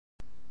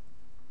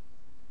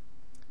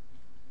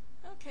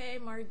Okay,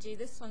 Margie,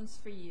 this one's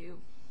for you.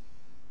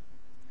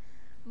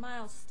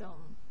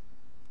 Milestone.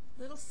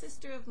 Little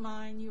sister of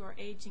mine, you are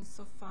aging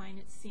so fine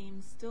it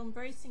seems, still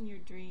embracing your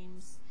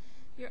dreams,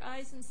 your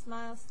eyes and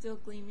smile still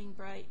gleaming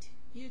bright.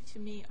 You to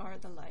me are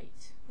the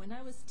light. When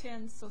I was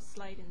 10, so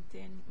slight and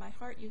thin, my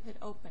heart you had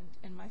opened,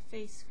 and my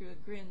face grew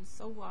a grin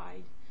so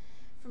wide,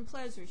 from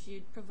pleasures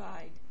you'd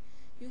provide.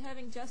 You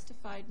having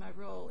justified my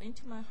role,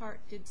 into my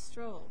heart did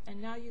stroll,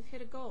 and now you've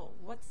hit a goal.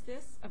 What's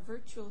this? A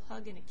virtual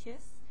hug and a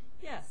kiss?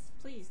 Yes,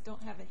 please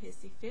don't have a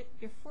hissy fit,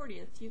 your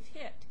 40th you've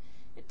hit.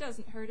 It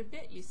doesn't hurt a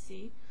bit, you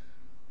see.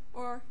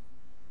 Or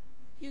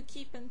you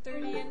keepin'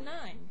 30 and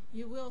 9,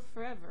 you will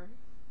forever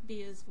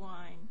be as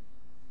wine.